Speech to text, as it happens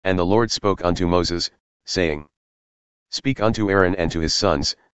And the Lord spoke unto Moses, saying, Speak unto Aaron and to his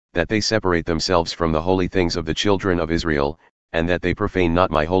sons, that they separate themselves from the holy things of the children of Israel, and that they profane not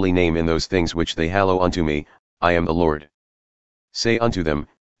my holy name in those things which they hallow unto me. I am the Lord. Say unto them,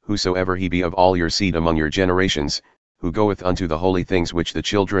 whosoever he be of all your seed among your generations, who goeth unto the holy things which the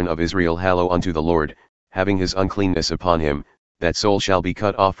children of Israel hallow unto the Lord, having his uncleanness upon him, that soul shall be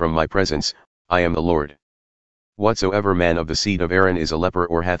cut off from my presence. I am the Lord. Whatsoever man of the seed of Aaron is a leper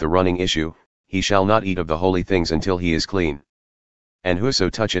or hath a running issue, he shall not eat of the holy things until he is clean. And whoso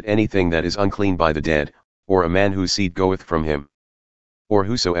toucheth anything that is unclean by the dead, or a man whose seed goeth from him, or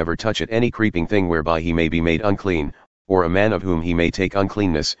whosoever toucheth any creeping thing whereby he may be made unclean, or a man of whom he may take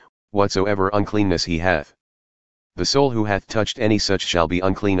uncleanness, whatsoever uncleanness he hath, the soul who hath touched any such shall be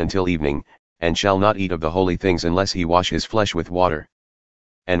unclean until evening, and shall not eat of the holy things unless he wash his flesh with water.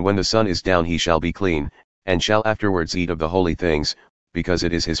 And when the sun is down he shall be clean, and shall afterwards eat of the holy things, because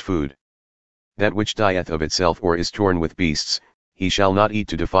it is his food. That which dieth of itself or is torn with beasts, he shall not eat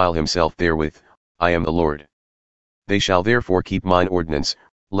to defile himself therewith. I am the Lord. They shall therefore keep mine ordinance,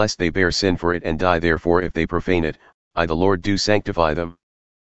 lest they bear sin for it and die therefore if they profane it. I the Lord do sanctify them.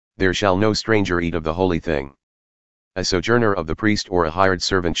 There shall no stranger eat of the holy thing. A sojourner of the priest or a hired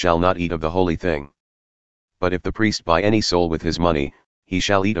servant shall not eat of the holy thing. But if the priest buy any soul with his money, he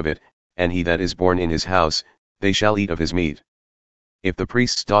shall eat of it, and he that is born in his house, they shall eat of his meat. If the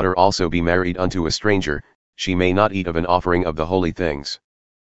priest's daughter also be married unto a stranger, she may not eat of an offering of the holy things.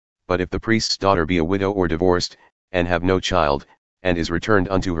 But if the priest's daughter be a widow or divorced, and have no child, and is returned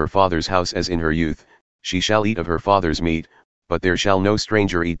unto her father's house as in her youth, she shall eat of her father's meat, but there shall no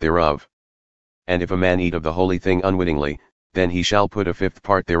stranger eat thereof. And if a man eat of the holy thing unwittingly, then he shall put a fifth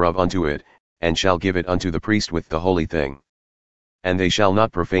part thereof unto it, and shall give it unto the priest with the holy thing. And they shall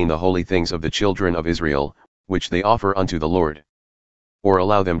not profane the holy things of the children of Israel, which they offer unto the Lord, or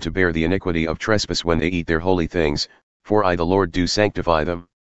allow them to bear the iniquity of trespass when they eat their holy things, for I the Lord do sanctify them.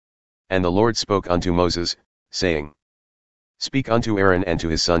 And the Lord spoke unto Moses, saying, Speak unto Aaron and to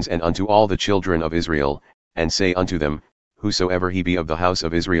his sons and unto all the children of Israel, and say unto them, whosoever he be of the house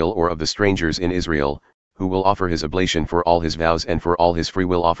of Israel or of the strangers in Israel, who will offer his oblation for all his vows and for all his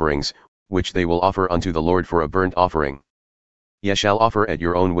freewill offerings, which they will offer unto the Lord for a burnt offering. Ye shall offer at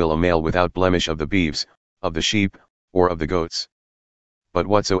your own will a male without blemish of the beeves, of the sheep, or of the goats. But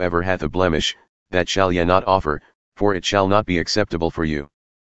whatsoever hath a blemish, that shall ye not offer, for it shall not be acceptable for you.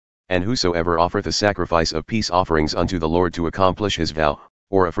 And whosoever offereth a sacrifice of peace offerings unto the Lord to accomplish his vow,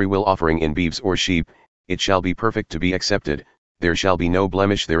 or a freewill offering in beeves or sheep, it shall be perfect to be accepted, there shall be no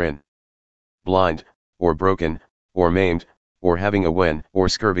blemish therein. Blind, or broken, or maimed, or having a wen, or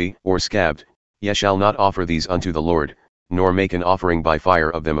scurvy, or scabbed, ye shall not offer these unto the Lord, nor make an offering by fire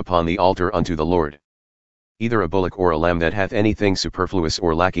of them upon the altar unto the Lord. Either a bullock or a lamb that hath anything superfluous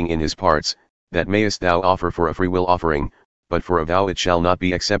or lacking in his parts, that mayest thou offer for a freewill offering, but for a vow it shall not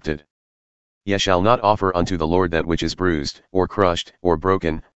be accepted. Ye shall not offer unto the Lord that which is bruised, or crushed, or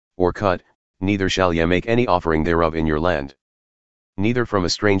broken, or cut, neither shall ye make any offering thereof in your land. Neither from a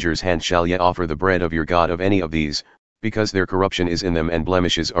stranger's hand shall ye offer the bread of your God of any of these, because their corruption is in them and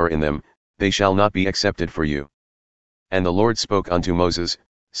blemishes are in them, they shall not be accepted for you. And the Lord spoke unto Moses,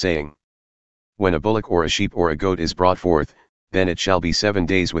 saying, When a bullock or a sheep or a goat is brought forth, then it shall be 7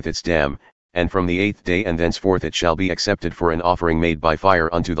 days with its dam, and from the 8th day and thenceforth it shall be accepted for an offering made by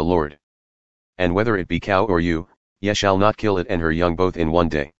fire unto the Lord. And whether it be cow or ewe, ye shall not kill it and her young both in 1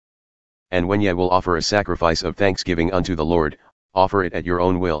 day. And when ye will offer a sacrifice of thanksgiving unto the Lord, offer it at your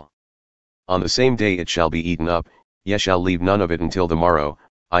own will. On the same day it shall be eaten up, ye shall leave none of it until the morrow.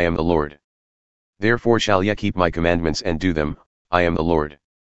 I am the Lord. Therefore shall ye keep my commandments and do them. I am the Lord.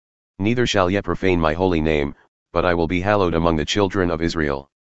 Neither shall ye profane my holy name, but I will be hallowed among the children of Israel.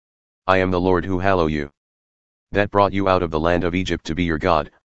 I am the Lord who hallow you. That brought you out of the land of Egypt to be your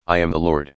God. I am the Lord.